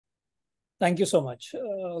Thank you so much.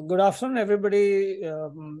 Good afternoon, everybody.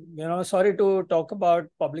 Sorry to talk about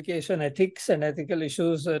publication ethics and ethical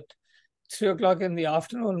issues at 3 o'clock in the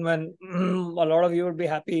afternoon when a lot of you would be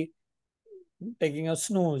happy taking a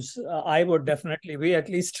snooze. I would definitely be, at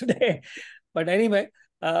least today. But anyway,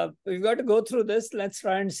 we've got to go through this. Let's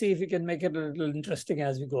try and see if we can make it a little interesting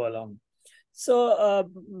as we go along. So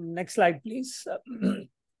next slide, please.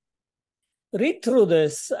 Read through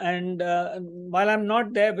this, and while I'm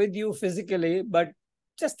not there with you physically, but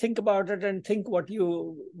just think about it and think what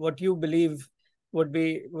you believe would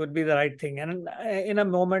be the right thing. And in a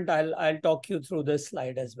moment, I'll talk you through this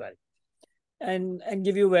slide as well, and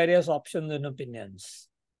give you various options and opinions.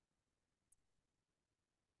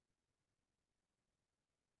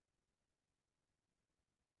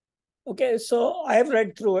 Okay, so I have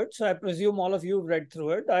read through it. So I presume all of you have read through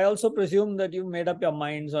it. I also presume that you've made up your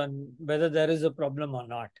minds on whether there is a problem or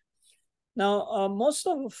not. Now, most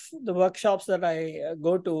of the workshops that I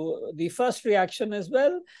go to, the first reaction is,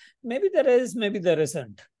 well, maybe there is, maybe there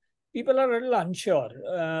isn't. People are a little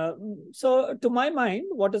unsure. So to my mind,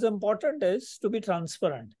 what is important is to be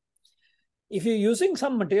transparent. If you're using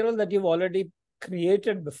some material that you've already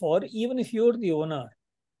created before, even if you're the owner,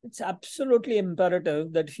 it's absolutely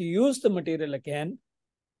imperative that if you use the material again,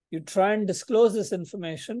 you try and disclose this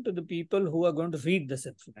information to the people who are going to read this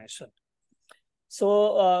information.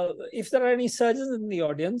 So if there are any surgeons in the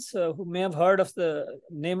audience who may have heard of the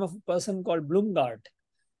name of a person called Blumgart,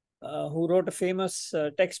 who wrote a famous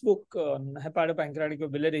textbook on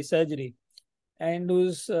hepatopancreatic surgery, and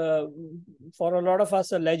who's, for a lot of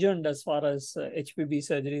us, a legend as far as HPB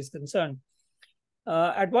surgery is concerned.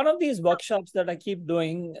 At one of these workshops that I keep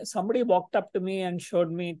doing, somebody walked up to me and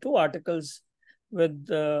showed me two articles with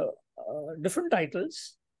different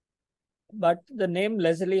titles, but the name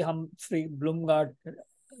Leslie Humphrey Blumgart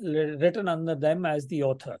written under them as the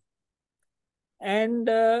author. And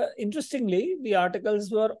interestingly, the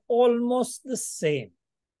articles were almost the same.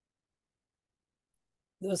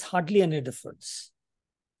 There was hardly any difference.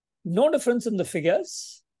 No difference in the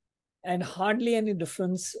figures and hardly any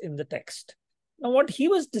difference in the text. Now, what he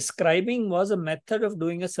was describing was a method of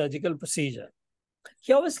doing a surgical procedure.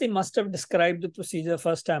 He obviously must have described the procedure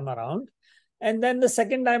first time around. And then the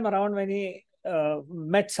second time around, when he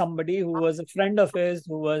met somebody who was a friend of his,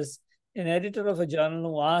 who was an editor of a journal,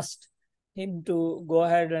 who asked him to go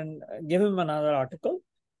ahead and give him another article,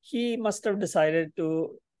 he must have decided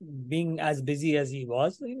to, being as busy as he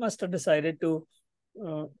was, he must have decided to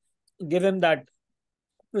give him that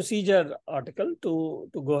procedure article to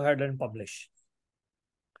go ahead and publish.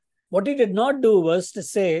 What he did not do was to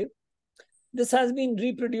say, this has been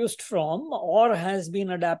reproduced from, or has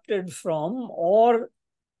been adapted from, or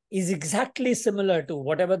is exactly similar to,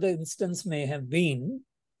 whatever the instance may have been,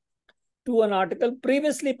 to an article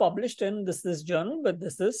previously published in this journal with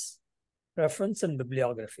this reference and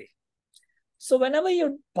bibliography. So whenever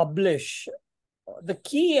you publish, the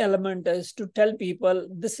key element is to tell people,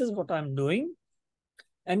 this is what I'm doing,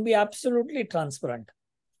 and be absolutely transparent.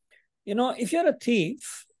 You know, if you're a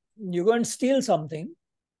thief, you go and steal something.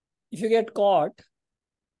 If you get caught,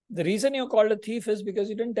 the reason you're called a thief is because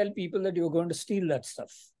you didn't tell people that you were going to steal that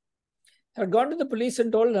stuff. I had gone to the police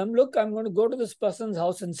and told them, look, I'm going to go to this person's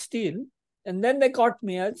house and steal. And then they caught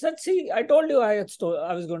me. I said, see, I told you I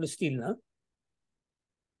was going to steal. Huh?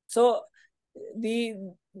 So the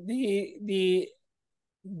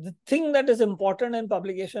thing that is important in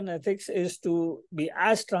publication ethics is to be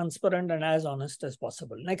as transparent and as honest as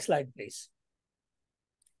possible. Next slide, please.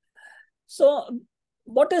 So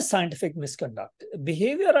what is scientific misconduct?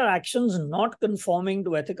 Behavior or actions not conforming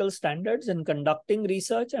to ethical standards in conducting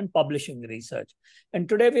research and publishing research. And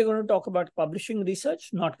today we're going to talk about publishing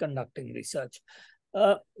research, not conducting research.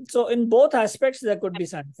 So in both aspects, there could be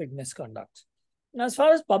scientific misconduct. Now, as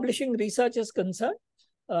far as publishing research is concerned,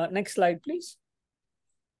 next slide, please.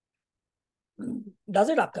 Does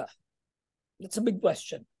it occur? It's a big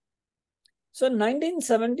question. So in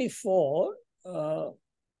 1974,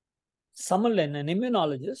 Summerlin, an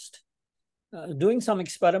immunologist, doing some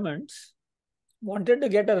experiments, wanted to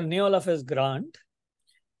get a renewal of his grant,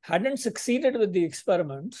 hadn't succeeded with the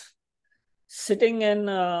experiments, sitting in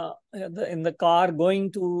the car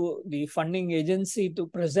going to the funding agency to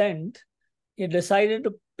present, he decided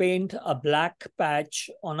to paint a black patch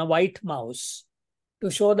on a white mouse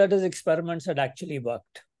to show that his experiments had actually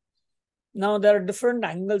worked. Now, there are different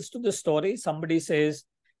angles to the story. Somebody says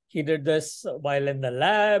he did this while in the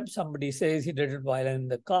lab. Somebody says he did it while in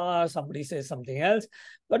the car. Somebody says something else.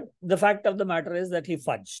 But the fact of the matter is that he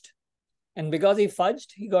fudged. And because he fudged,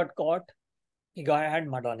 he got caught. He had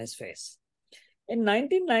mud on his face. In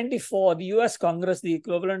 1994, the US Congress, the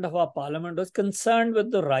equivalent of our parliament, was concerned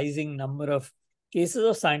with the rising number of cases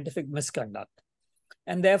of scientific misconduct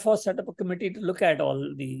and therefore set up a committee to look at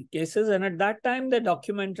all the cases. And at that time, they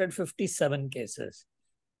documented 57 cases.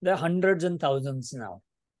 There are hundreds and thousands now.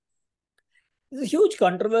 There's a huge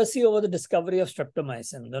controversy over the discovery of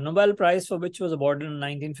streptomycin, the Nobel Prize for which was awarded in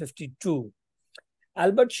 1952.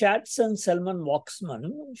 Albert Schatz and Selman Waksman,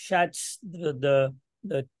 Schatz, the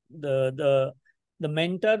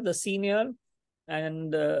mentor, the senior,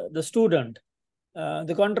 and the student.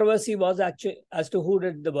 The controversy was actually as to who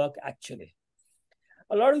did the work actually.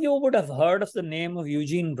 A lot of you would have heard of the name of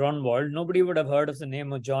Eugene Grunwald. Nobody would have heard of the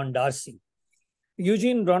name of John Darcy.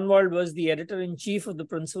 Eugene Grunwald was the editor-in-chief of the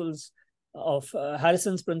principles of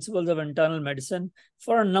Harrison's Principles of Internal Medicine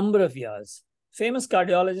for a number of years. Famous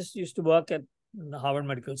cardiologist, used to work at the Harvard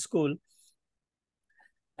Medical School.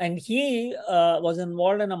 And he was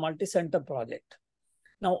involved in a multi-center project.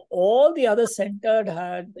 Now, all the other centers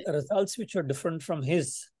had results which were different from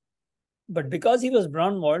his. But because he was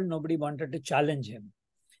Grunwald, nobody wanted to challenge him.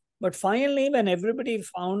 But finally, when everybody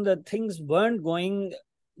found that things weren't going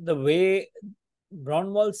the way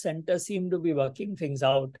Grunwald Center seemed to be working things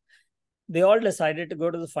out, they all decided to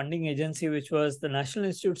go to the funding agency, which was the National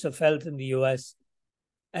Institutes of Health in the US,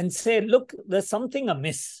 and say, look, there's something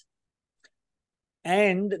amiss.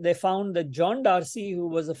 And they found that John Darcy, who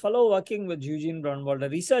was a fellow working with Eugene Grunwald, a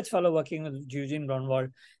research fellow working with Eugene Grunwald,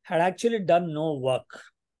 had actually done no work.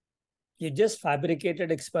 He just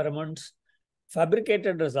fabricated experiments,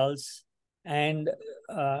 fabricated results, and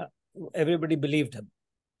everybody believed him.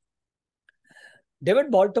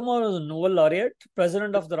 David Baltimore was a Nobel laureate,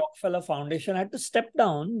 president of the Rockefeller Foundation, had to step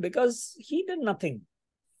down because he did nothing.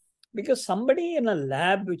 Because somebody in a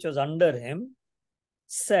lab which was under him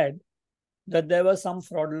said that there was some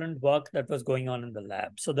fraudulent work that was going on in the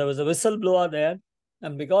lab. So there was a whistleblower there.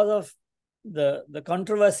 And because of the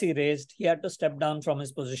controversy raised, he had to step down from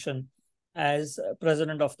his position as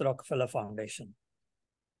president of the Rockefeller Foundation.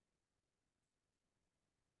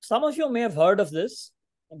 Some of you may have heard of this,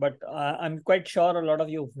 but I'm quite sure a lot of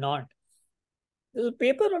you have not. There's a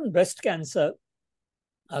paper on breast cancer.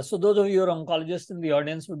 So those of you who are oncologists in the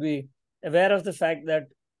audience would be aware of the fact that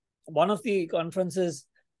one of the conferences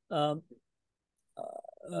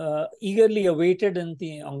eagerly awaited in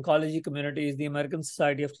the oncology community is the American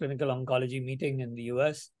Society of Clinical Oncology meeting in the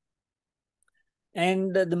US.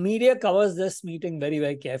 And the media covers this meeting very,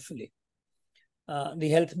 very carefully, the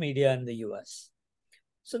health media in the US.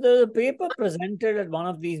 So there's a paper presented at one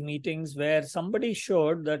of these meetings where somebody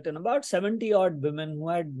showed that in about 70 odd women who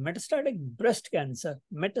had metastatic breast cancer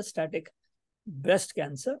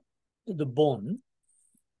to the bone,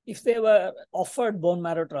 if they were offered bone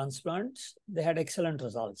marrow transplants, they had excellent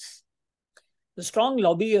results. The strong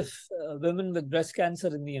lobby of women with breast cancer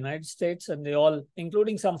in the United States, and they all,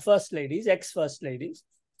 including some first ladies, ex-first ladies,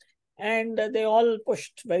 and they all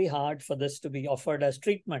pushed very hard for this to be offered as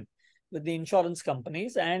treatment with the insurance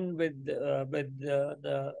companies and with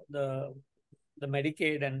the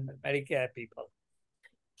Medicaid and Medicare people.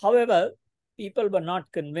 However, people were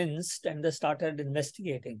not convinced and they started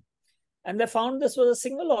investigating. And they found this was a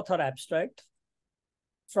single author abstract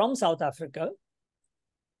from South Africa.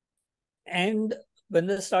 And when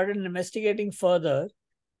they started investigating further,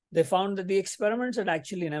 they found that the experiments had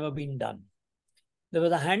actually never been done. There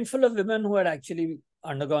was a handful of women who had actually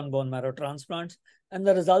undergone bone marrow transplants, and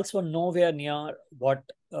the results were nowhere near what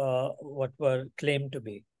were claimed to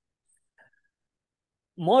be.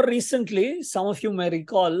 More recently, some of you may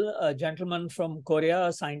recall a gentleman from Korea,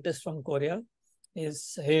 a scientist from Korea.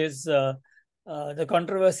 The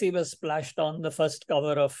controversy was splashed on the first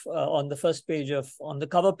cover of on the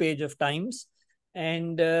cover page of Times,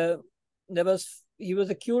 and he was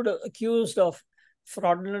accused of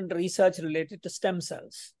fraudulent research related to stem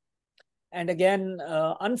cells. And again,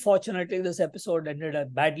 unfortunately, this episode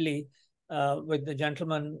ended badly with the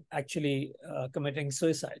gentleman actually committing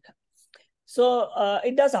suicide. So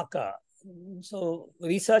it does occur. So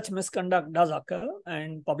research misconduct does occur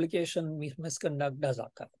and publication misconduct does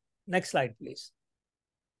occur. Next slide, please.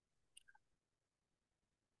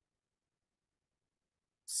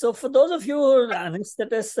 So for those of you who are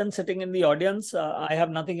anesthetists and sitting in the audience, I have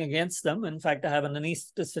nothing against them. In fact, I have an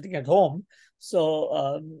anesthetist sitting at home.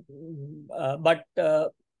 So,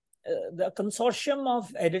 the consortium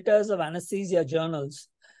of editors of anesthesia journals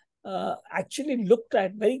actually looked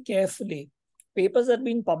at very carefully papers that have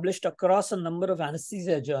been published across a number of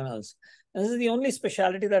anesthesia journals. And this is the only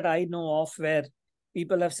specialty that I know of where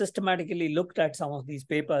people have systematically looked at some of these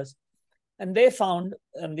papers. And they found,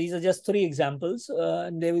 and these are just three examples,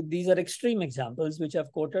 and these are extreme examples which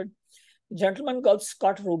I've quoted. A gentleman called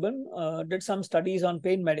Scott Rubin did some studies on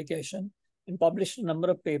pain medication and published a number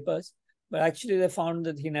of papers, but actually they found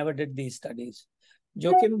that he never did these studies.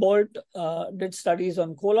 Joachim Bolt did studies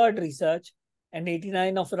on colloid research, and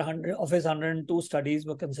 89 of his 102 studies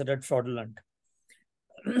were considered fraudulent.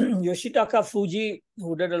 Yoshitaka Fuji,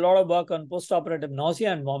 who did a lot of work on postoperative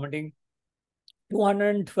nausea and vomiting,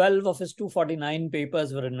 212 of his 249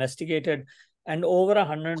 papers were investigated, and over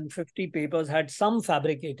 150 papers had some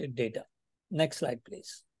fabricated data. Next slide,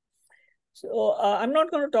 please. So I'm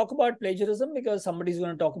not going to talk about plagiarism because somebody's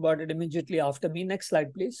going to talk about it immediately after me. Next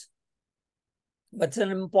slide, please. But it's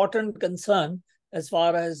an important concern as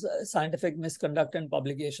far as scientific misconduct and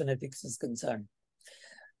publication ethics is concerned.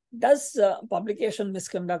 Does publication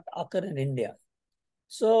misconduct occur in India?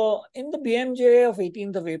 So in the BMJ of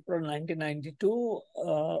 18th of April 1992,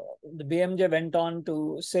 the BMJ went on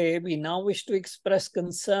to say, we now wish to express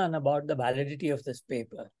concern about the validity of this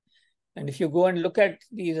paper. And if you go and look at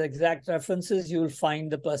these exact references, you will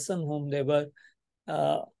find the person whom they were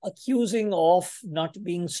accusing of not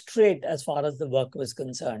being straight as far as the work was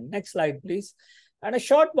concerned. Next slide, please. And a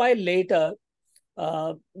short while later,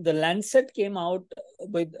 the Lancet came out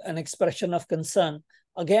with an expression of concern,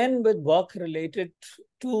 again with work related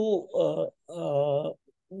to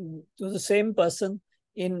the same person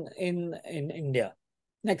in India.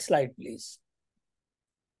 Next slide, please.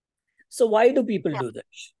 So why do people do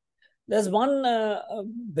this? There's one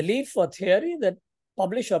belief or theory that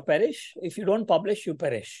publish or perish. If you don't publish, you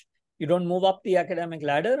perish. You don't move up the academic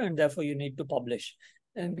ladder, and therefore you need to publish.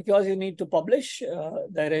 And because you need to publish,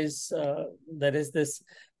 there is this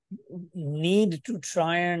need to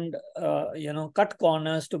try and cut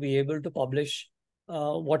corners to be able to publish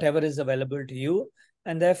whatever is available to you.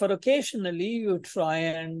 And therefore, occasionally you try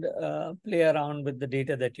and play around with the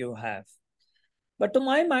data that you have. But to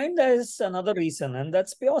my mind, there's another reason, and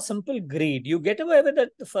that's pure simple greed. You get away with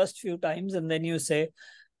it the first few times, and then you say,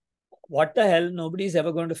 what the hell, nobody's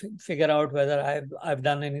ever going to figure out whether I've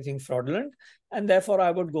done anything fraudulent, and therefore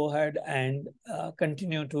I would go ahead and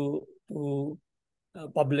continue to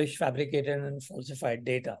publish fabricated and falsified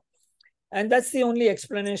data. And that's the only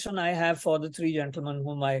explanation I have for the three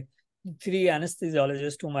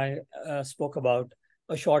anesthesiologists whom I spoke about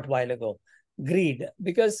a short while ago. Greed,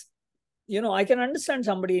 because I can understand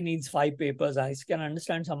somebody needs 5 papers. I can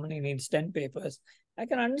understand somebody needs 10 papers. I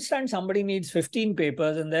can understand somebody needs 15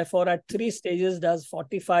 papers, and therefore at 3 stages does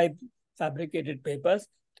 45 fabricated papers.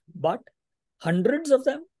 But hundreds of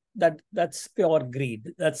them, that's pure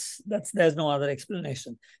greed. There's no other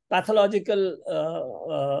explanation. Pathological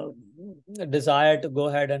desire to go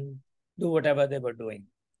ahead and do whatever they were doing.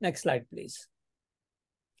 Next slide, please.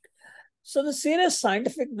 So the serious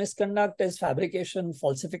scientific misconduct is fabrication,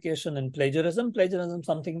 falsification, and plagiarism. Plagiarism,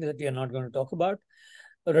 something that we are not going to talk about.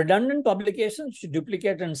 Redundant publications,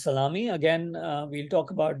 duplicate and salami. Again, we'll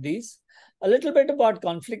talk about these. A little bit about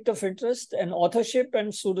conflict of interest, and authorship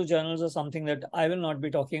and pseudo-journals are something that I will not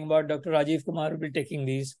be talking about. Dr. Rajiv Kumar will be taking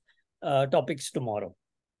these topics tomorrow.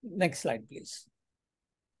 Next slide, please.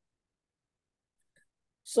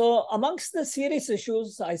 So amongst the serious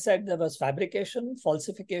issues, I said there was fabrication,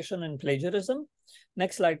 falsification, and plagiarism.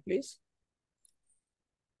 Next slide, please.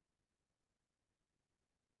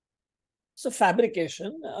 So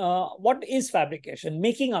fabrication, what is fabrication?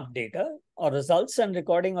 Making up data or results and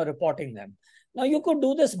recording or reporting them. Now, you could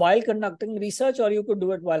do this while conducting research, or you could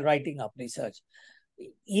do it while writing up research.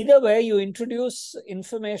 Either way, you introduce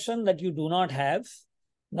information that you do not have,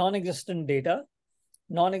 non-existent data,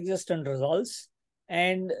 non-existent results,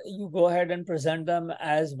 and you go ahead and present them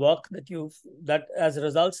as work as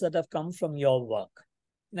results that have come from your work.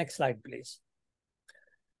 Next slide, please.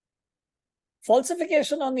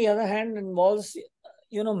 Falsification, on the other hand, involves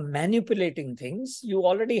manipulating things. You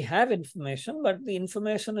already have information, but the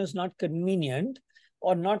information is not convenient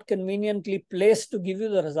or not conveniently placed to give you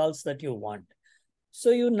the results that you want.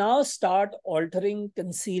 So you now start altering,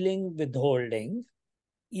 concealing, withholding,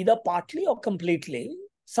 either partly or completely,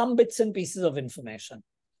 some bits and pieces of information.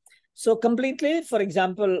 So completely, for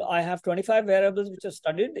example, I have 25 variables which are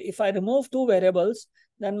studied. If I remove 2 variables,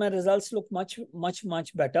 then my results look much, much,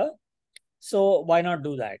 much better. So why not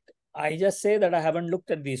do that? I just say that I haven't looked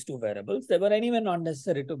at these 2 variables. They were anyway not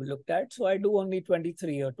necessary to be looked at. So I do only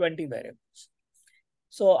 23 or 20 variables.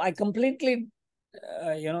 So I completely,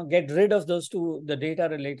 get rid of the data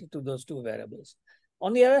related to those 2 variables.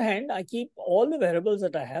 On the other hand, I keep all the variables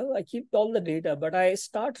that I have. I keep all the data, but I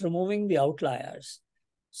start removing the outliers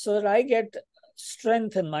so that I get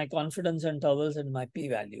strength in my confidence intervals and my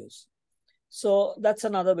p-values. So that's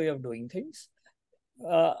another way of doing things.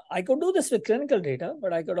 I could do this with clinical data,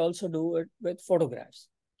 but I could also do it with photographs.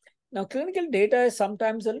 Now, clinical data is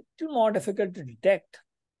sometimes a little more difficult to detect,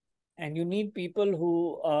 and you need people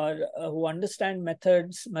who understand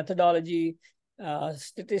methods, methodology,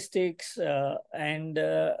 statistics, and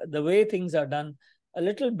the way things are done a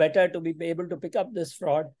little better to be able to pick up this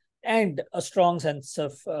fraud, and a strong sense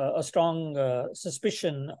of a strong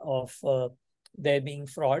suspicion of there being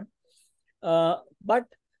fraud. But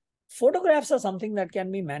photographs are something that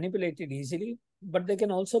can be manipulated easily, but they can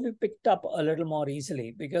also be picked up a little more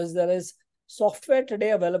easily because there is software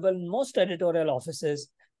today available in most editorial offices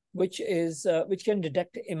which can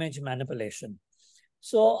detect image manipulation.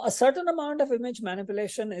 So a certain amount of image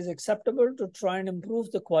manipulation is acceptable to try and improve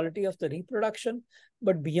the quality of the reproduction,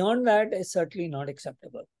 but beyond that is certainly not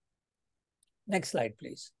acceptable. Next slide,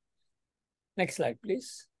 please. Next slide,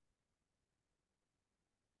 please.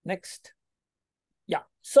 Next. Yeah.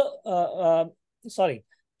 So, sorry,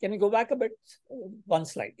 can we go back a bit? One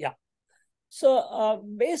slide. Yeah. So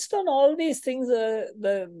based on all these things,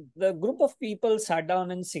 the group of people sat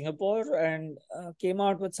down in Singapore and came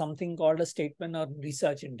out with something called a statement on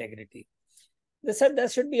research integrity. They said there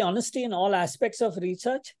should be honesty in all aspects of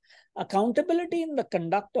research, accountability in the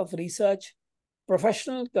conduct of research,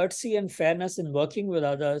 professional courtesy and fairness in working with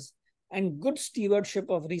others, and good stewardship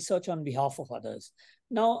of research on behalf of others.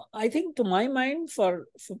 Now, I think to my mind, for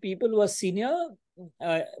people who are senior,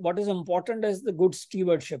 what is important is the good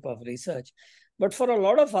stewardship of research. But for a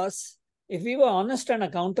lot of us, if we were honest and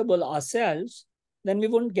accountable ourselves, then we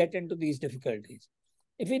wouldn't get into these difficulties.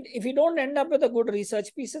 If we don't end up with a good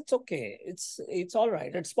research piece, it's okay. It's all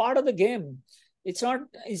right. It's part of the game. It's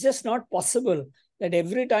just not possible that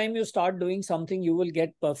every time you start doing something, you will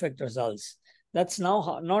get perfect results. That's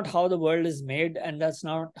now not how the world is made, and that's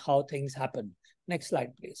not how things happen. Next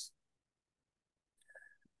slide, please.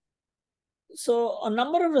 So a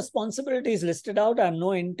number of responsibilities listed out. I have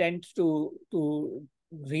no intent to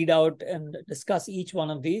read out and discuss each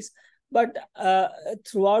one of these, but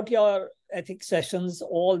throughout your ethics sessions,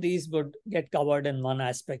 all these would get covered in one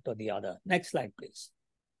aspect or the other. Next slide, please.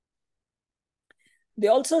 They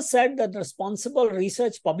also said that responsible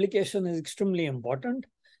research publication is extremely important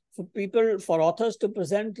for authors to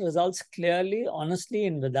present results clearly, honestly,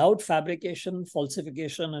 and without fabrication,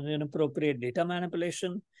 falsification, and inappropriate data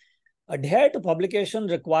manipulation. Adhere to publication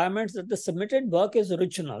requirements that the submitted work is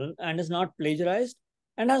original and is not plagiarized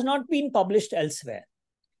and has not been published elsewhere.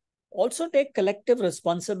 Also take collective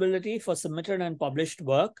responsibility for submitted and published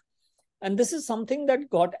work. And this is something that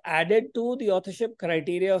got added to the authorship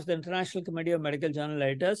criteria of the International Committee of Medical Journal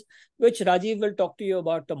Editors, which Rajiv will talk to you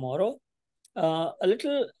about tomorrow. A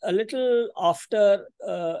little after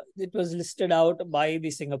it was listed out by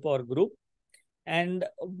the Singapore group. And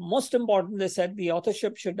most important, they said the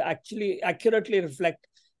authorship should actually accurately reflect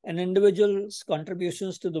an individual's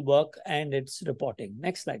contributions to the work and its reporting.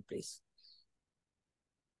 Next slide, please.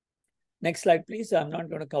 Next slide, please. I'm not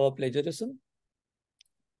going to cover plagiarism.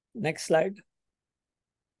 Next slide.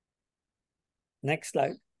 Next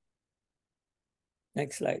slide.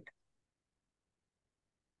 Next slide.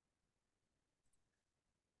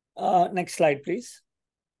 Next slide, please.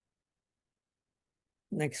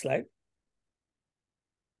 Next slide.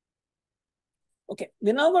 Okay,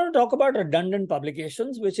 we're now going to talk about redundant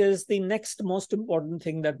publications, which is the next most important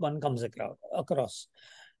thing that one comes across.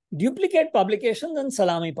 Duplicate publications and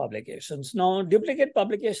salami publications. Now, duplicate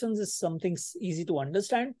publications is something easy to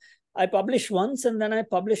understand. I publish once and then I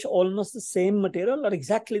publish almost the same material or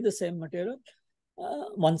exactly the same material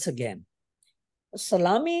once again.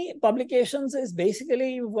 Salami publications is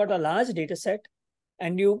basically you've got a large data set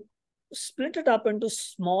and you split it up into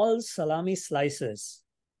small salami slices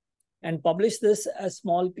and publish this as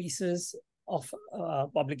small pieces of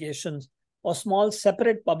publications or small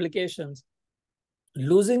separate publications,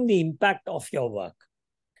 losing the impact of your work.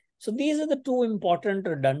 So these are the two important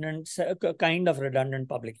kind of redundant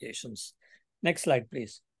publications. Next slide,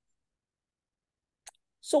 please.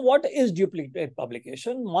 So what is duplicate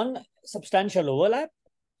publication? One, substantial overlap.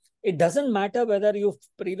 It doesn't matter whether you've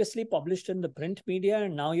previously published in the print media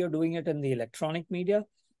and now you're doing it in the electronic media.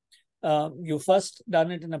 You first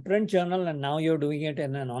done it in a print journal and now you're doing it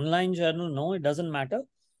in an online journal. No, it doesn't matter.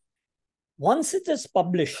 Once it is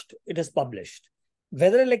published,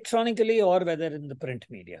 whether electronically or whether in the print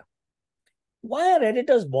media. Why are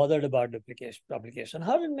editors bothered about duplication publication?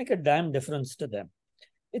 How did it make a damn difference to them?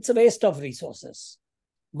 It's a waste of resources.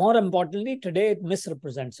 More importantly, today it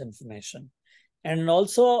misrepresents information. And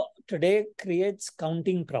also today creates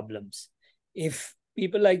counting problems. If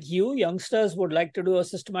people like you, youngsters, would like to do a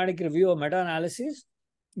systematic review or meta-analysis,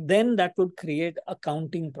 then that would create a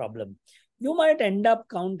counting problem. You might end up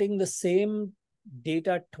counting the same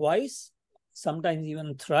data twice sometimes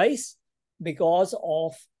even thrice, because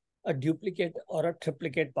of a duplicate or a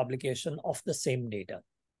triplicate publication of the same data.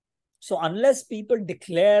 So unless people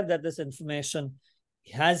declare that this information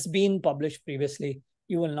has been published previously,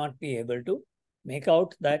 you will not be able to make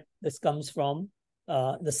out that this comes from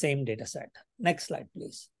the same data set. Next slide,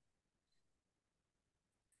 please.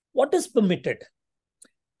 What is permitted?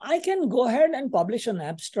 I can go ahead and publish an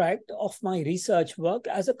abstract of my research work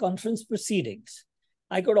as a conference proceedings.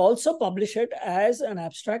 I could also publish it as an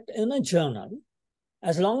abstract in a journal,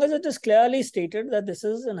 as long as it is clearly stated that this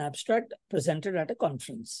is an abstract presented at a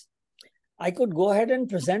conference. I could go ahead and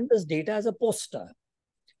present this data as a poster.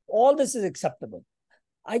 All this is acceptable.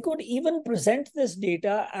 I could even present this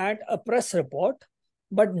data at a press report,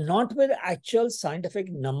 but not with actual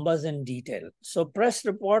scientific numbers in detail. So press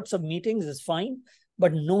reports of meetings is fine,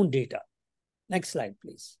 but no data. Next slide,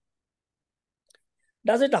 please.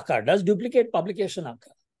 Does it occur? Does duplicate publication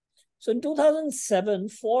occur? So in 2007,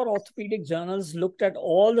 4 orthopedic journals looked at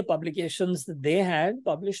all the publications that they had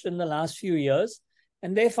published in the last few years,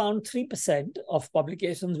 and they found 3% of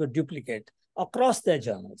publications were duplicate across their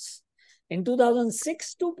journals. In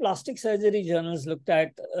 2006, 2 plastic surgery journals looked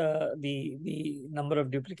at the number of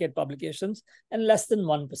duplicate publications, and less than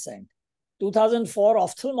 1%. 2004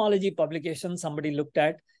 ophthalmology publications somebody looked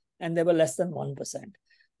at, and they were less than 1%.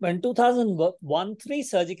 But in 2001, 3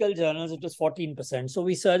 surgical journals, it was 14%. So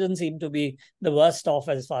we surgeons seem to be the worst off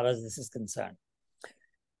as far as this is concerned.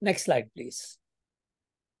 Next slide, please.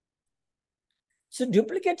 So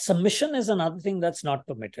duplicate submission is another thing that's not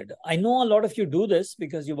permitted. I know a lot of you do this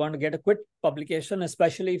because you want to get a quick publication,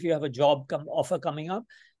 especially if you have a job offer coming up,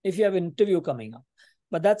 if you have an interview coming up.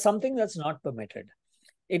 But that's something that's not permitted.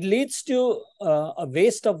 It leads to a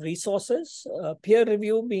waste of resources, peer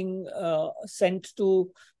review being sent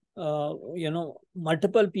to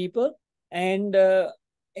multiple people, and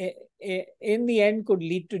in the end could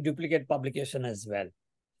lead to duplicate publication as well.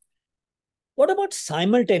 What about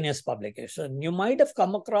simultaneous publication? You might have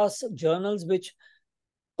come across journals which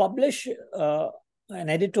publish an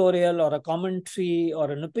editorial or a commentary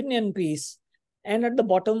or an opinion piece, and at the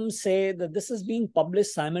bottom say that this is being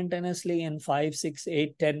published simultaneously in 5, 6,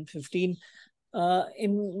 8, 10, 15.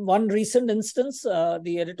 In one recent instance,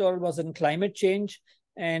 the editorial was in climate change,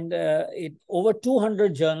 and over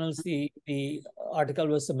 200 journals, the article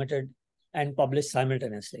was submitted and published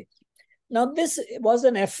simultaneously. Now, this was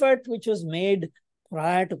an effort which was made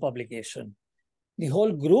prior to publication. The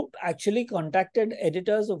whole group actually contacted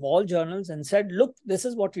editors of all journals and said, look, this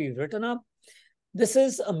is what we've written up. This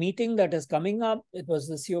is a meeting that is coming up. It was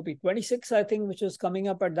the COP26, I think, which was coming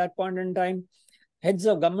up at that point in time. Heads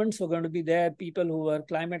of governments were going to be there. People who were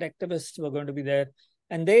climate activists were going to be there.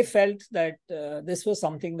 And they felt that this was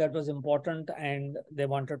something that was important and they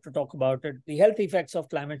wanted to talk about it. The health effects of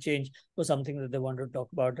climate change was something that they wanted to talk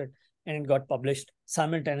about it. And it got published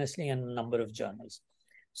simultaneously in a number of journals.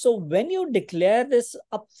 So when you declare this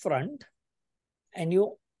upfront and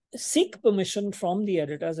you seek permission from the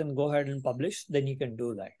editors and go ahead and publish, then you can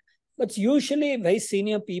do that. But it's usually very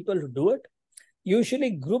senior people who do it. Usually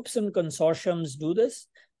groups and consortiums do this.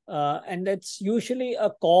 And it's usually a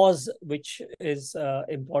cause which is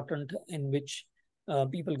important, in which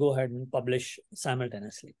people go ahead and publish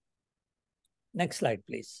simultaneously. Next slide,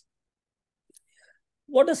 please.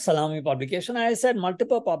 What is salami publication? I said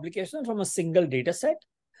multiple publications from a single data set.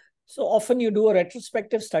 So often you do a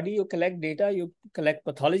retrospective study, you collect data, you collect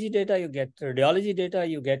pathology data, you get radiology data,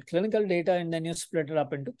 you get clinical data, and then you split it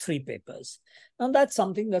up into 3 papers. Now that's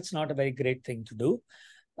something that's not a very great thing to do.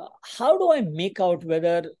 How do I make out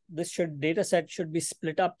whether this data set should be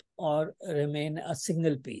split up or remain a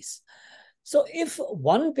single piece? So if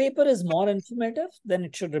one paper is more informative, then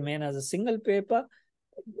it should remain as a single paper.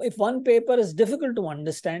 If one paper is difficult to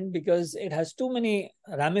understand because it has too many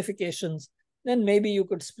ramifications, then maybe you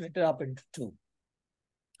could split it up into 2.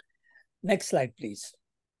 Next slide, please.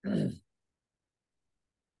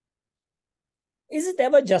 Is it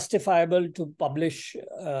ever justifiable to publish,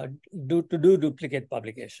 do duplicate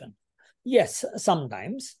publication? Yes,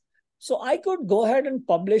 sometimes. So I could go ahead and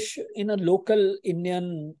publish in a local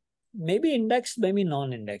Indian, maybe indexed, maybe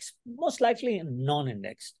non-indexed, most likely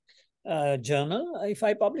non-indexed journal. If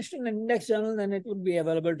I published in an index journal, then it would be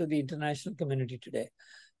available to the international community today.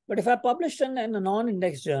 But if I published in a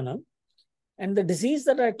non-index journal, and the disease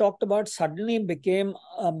that I talked about suddenly became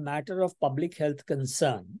a matter of public health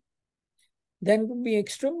concern, then it would be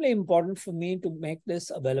extremely important for me to make this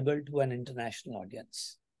available to an international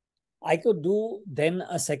audience. I could do then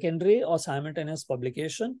a secondary or simultaneous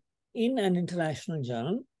publication in an international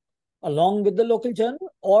journal along with the local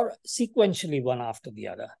journal, or sequentially one after the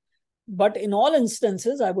other. But in all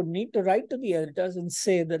instances, I would need to write to the editors and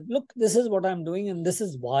say that, look, this is what I'm doing and this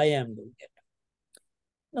is why I'm doing it.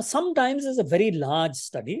 Now, sometimes it's a very large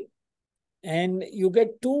study and you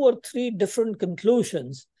get 2 or 3 different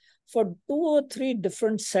conclusions for 2 or 3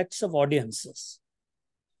 different sets of audiences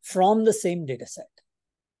from the same data set.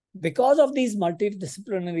 Because of these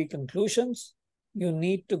multidisciplinary conclusions, you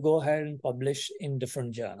need to go ahead and publish in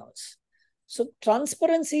different journals. So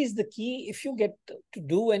transparency is the key. If you get to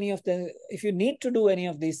do if you need to do any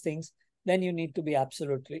of these things, then you need to be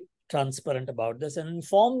absolutely transparent about this and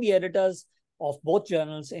inform the editors of both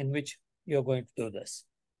journals in which you're going to do this.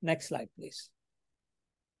 Next slide, please.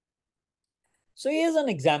 So here's an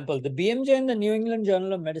example. The BMJ and the New England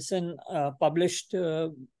Journal of Medicine published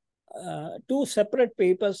 2 separate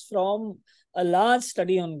papers from a large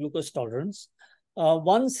study on glucose tolerance.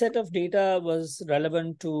 One set of data was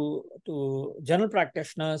relevant to general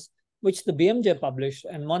practitioners, which the BMJ published,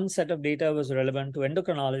 and one set of data was relevant to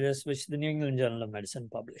endocrinologists, which the New England Journal of Medicine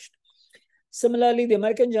published. Similarly, the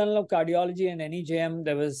American Journal of Cardiology and NEJM,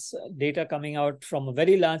 there was data coming out from a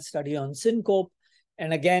very large study on syncope.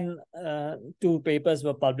 And again, 2 papers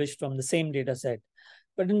were published from the same data set.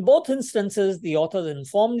 But in both instances, the authors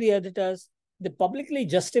informed the editors. They publicly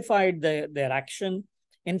justified their action.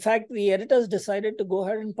 In fact, the editors decided to go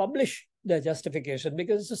ahead and publish their justification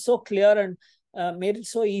because it's so clear and made it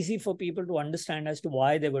so easy for people to understand as to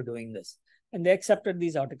why they were doing this. And they accepted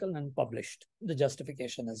these articles and published the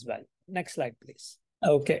justification as well. Next slide, please.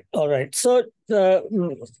 Okay, all right. So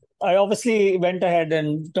I obviously went ahead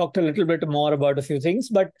and talked a little bit more about a few things,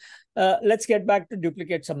 but let's get back to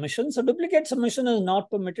duplicate submission. So duplicate submission is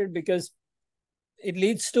not permitted because it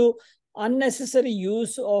leads to unnecessary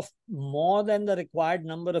use of more than the required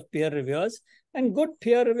number of peer reviewers, and good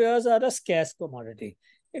peer reviewers are a scarce commodity.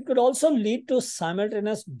 It could also lead to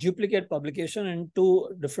simultaneous duplicate publication in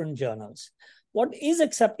 2 different journals. What is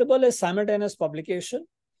acceptable is simultaneous publication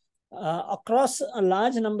across a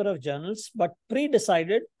large number of journals, but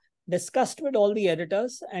pre-decided, discussed with all the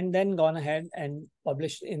editors, and then gone ahead and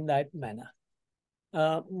published in that manner.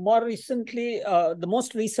 More recently, the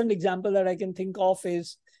most recent example that I can think of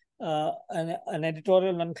is an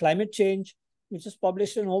editorial on climate change, which is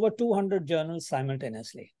published in over 200 journals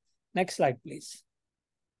simultaneously. Next slide, please.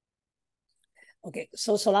 Okay,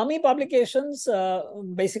 so salami publications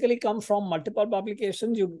basically come from multiple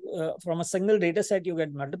publications. From a single data set, you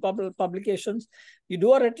get multiple publications. You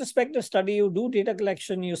do a retrospective study, you do data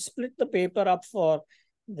collection, you split the paper up for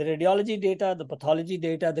the radiology data, the pathology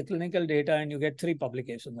data, the clinical data, and you get 3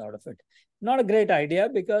 publications out of it. Not a great idea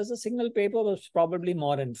because a single paper was probably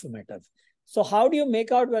more informative. So how do you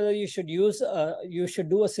make out whether you should do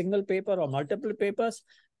a single paper or multiple papers?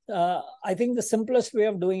 I think the simplest way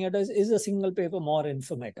of doing it is a single paper more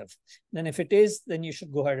informative? Then if it is, then you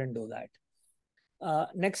should go ahead and do that.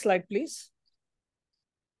 Next slide, please.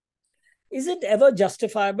 Is it ever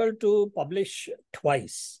justifiable to publish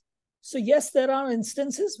twice? So yes, there are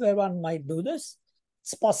instances where one might do this.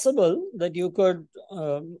 It's possible that you could,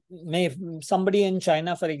 somebody in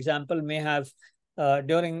China, for example, may have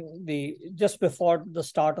just before the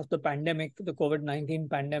start of the pandemic, the COVID-19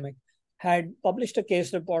 pandemic, had published a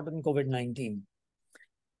case report on COVID-19.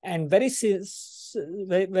 And very soon,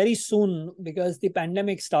 because the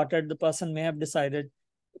pandemic started, the person may have decided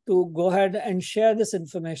to go ahead and share this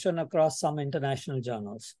information across some international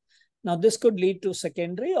journals. Now, this could lead to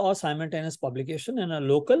secondary or simultaneous publication in a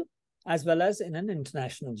local as well as in an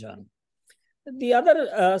international journal. The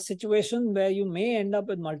other situation where you may end up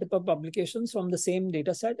with multiple publications from the same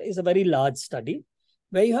data set is a very large study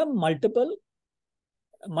where you have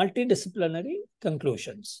multidisciplinary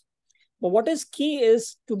conclusions. But what is key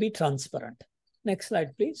is to be transparent. Next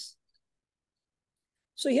slide, please.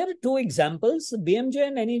 So here are 2 examples. BMJ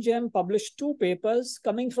and NEJM published 2 papers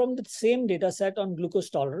coming from the same data set on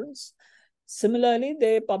glucose tolerance. Similarly,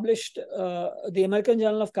 they published, the American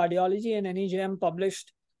Journal of Cardiology and NEJM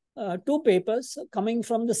published 2 papers coming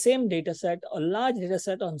from the same data set, a large data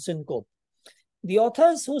set on syncope. The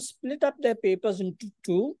authors who split up their papers into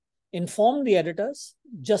 2 informed the editors,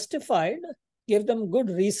 justified, gave them good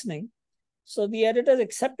reasoning. So the editors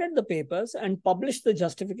accepted the papers and published the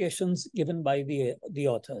justifications given by the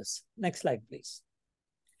authors. Next slide, please.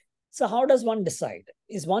 So how does one decide?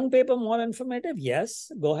 Is one paper more informative?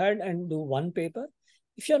 Yes, go ahead and do one paper.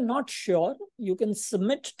 If you're not sure, you can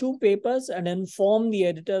submit 2 papers and inform the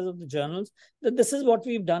editors of the journals that this is what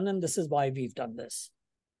we've done and this is why we've done this.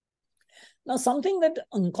 Now, something that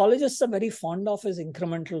oncologists are very fond of is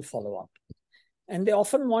incremental follow-up. And they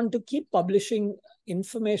often want to keep publishing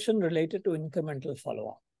information related to incremental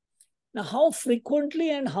follow-up. Now, how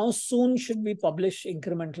frequently and how soon should we publish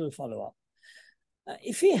incremental follow-up?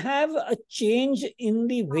 If we have a change in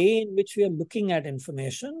the way in which we are looking at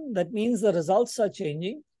information, that means the results are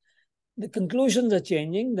changing, the conclusions are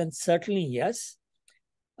changing, then certainly yes.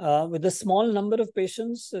 With a small number of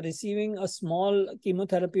patients receiving a small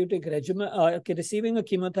chemotherapeutic regimen, receiving a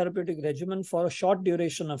chemotherapeutic regimen for a short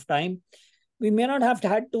duration of time, we may not have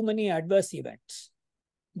had too many adverse events.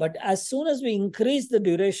 But as soon as we increase the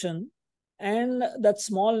duration, and that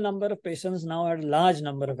small number of patients now had a large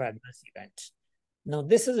number of adverse events. Now,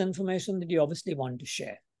 this is information that you obviously want to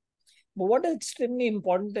share. But what is extremely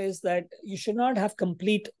important is that you should not have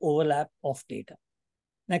complete overlap of data.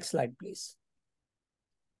 Next slide, please.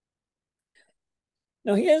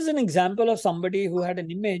 Now, here's an example of somebody who had an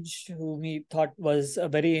image whom he thought was a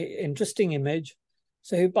very interesting image.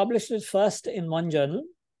 So he published it first in one journal,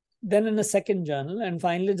 then in a second journal, and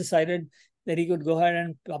finally decided that he could go ahead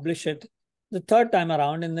and publish it the third time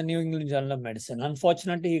around in the New England Journal of Medicine.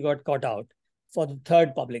 Unfortunately, he got caught out for the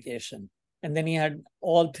third publication, and then he had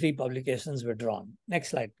all three publications withdrawn. Next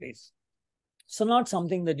slide, please. So not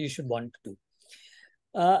something that you should want to do.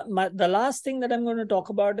 The last thing that I'm going to talk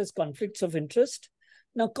about is conflicts of interest.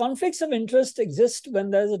 Now, conflicts of interest exist when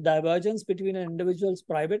there's a divergence between an individual's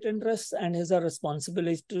private interests and his or her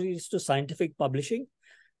responsibilities to scientific publishing,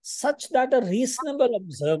 such that a reasonable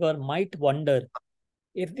observer might wonder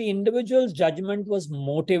if the individual's judgment was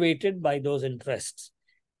motivated by those interests.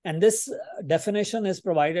 And this definition is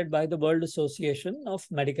provided by the World Association of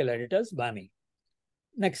Medical Editors, WAME.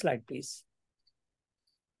 Next slide, please.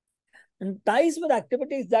 And ties with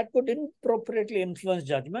activities that could inappropriately influence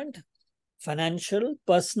judgment, financial,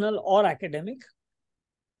 personal, or academic,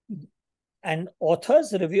 and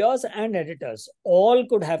authors, reviewers, and editors all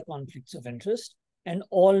could have conflicts of interest and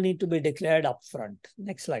all need to be declared upfront.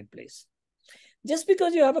 Next slide, please. Just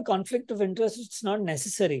because you have a conflict of interest, it's not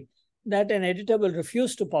necessary that an editor will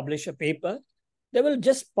refuse to publish a paper. They will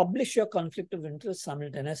just publish your conflict of interest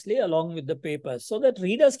simultaneously along with the paper so that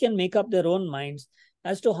readers can make up their own minds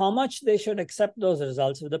as to how much they should accept those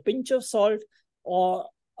results with a pinch of salt or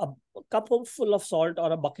a cup full of salt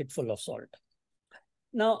or a bucket full of salt.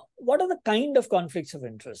 Now, what are the kind of conflicts of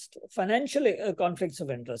interest? Financial conflicts of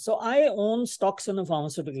interest. So I own stocks in a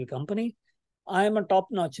pharmaceutical company. I am a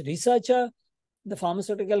top-notch researcher. The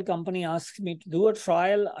pharmaceutical company asks me to do a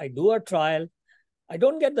trial. I do a trial. I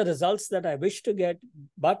don't get the results that I wish to get,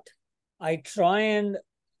 but I try and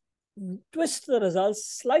twist the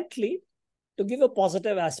results slightly to give a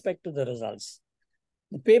positive aspect to the results.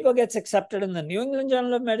 The paper gets accepted in the New England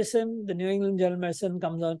Journal of Medicine. The New England Journal of Medicine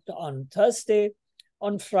comes out on Thursday.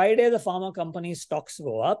 On Friday, the pharma company's stocks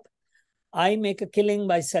go up. I make a killing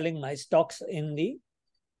by selling my stocks in the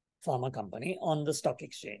pharma company on the stock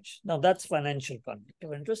exchange. Now, that's financial conflict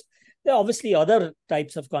of interest. There are obviously other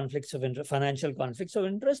types of conflicts of interest, financial conflicts of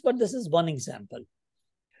interest, but this is one example.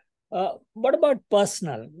 What about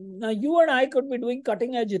personal? Now, you and I could be doing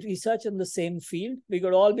cutting-edge research in the same field. We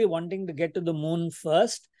could all be wanting to get to the moon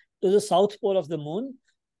first, to the south pole of the moon.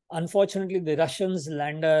 Unfortunately, the Russians'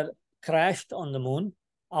 lander crashed on the moon.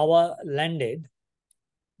 Our landed.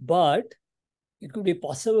 But it could be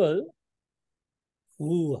possible,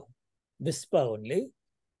 whisper only,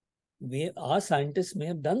 our scientists may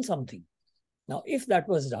have done something. Now, if that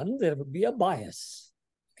was done, there would be a bias.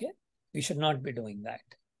 Okay, we should not be doing that.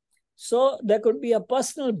 So there could be a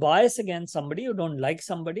personal bias against somebody, you don't like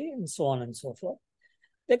somebody, and so on and so forth.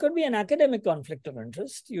 There could be an academic conflict of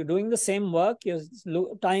interest. You're doing the same work, you're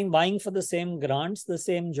buying for the same grants, the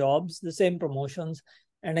same jobs, the same promotions.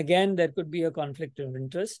 And again, there could be a conflict of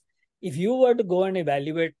interest. If you were to go and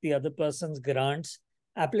evaluate the other person's grants,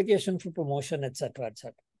 application for promotion, etc.,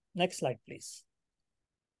 etc. Next slide, please.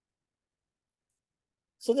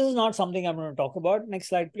 So this is not something I'm going to talk about. Next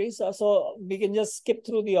slide, please. So we can just skip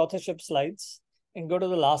through the authorship slides and go to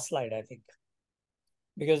the last slide, I think,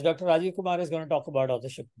 because Dr. Rajiv Kumar is going to talk about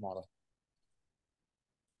authorship tomorrow.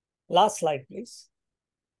 Last slide, please.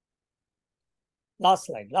 Last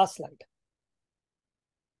slide, last slide.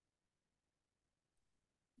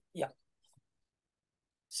 Yeah.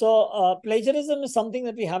 So plagiarism is something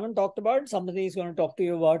that we haven't talked about. Somebody is going to talk to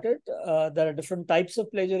you about it. There are different types of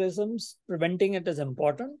plagiarisms. Preventing it is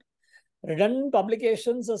important. Redundant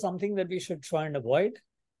publications are something that we should try and avoid.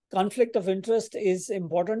 Conflict of interest is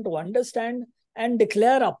important to understand and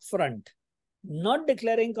declare upfront. Not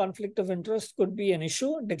declaring conflict of interest could be an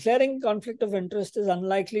issue. Declaring conflict of interest is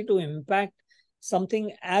unlikely to impact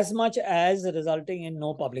something as much as resulting in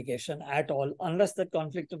no publication at all, unless the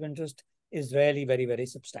conflict of interest is really very, very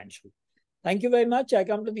substantial. Thank you very much. I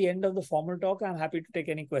come to the end of the formal talk. I'm happy to take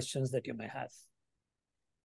any questions that you may have.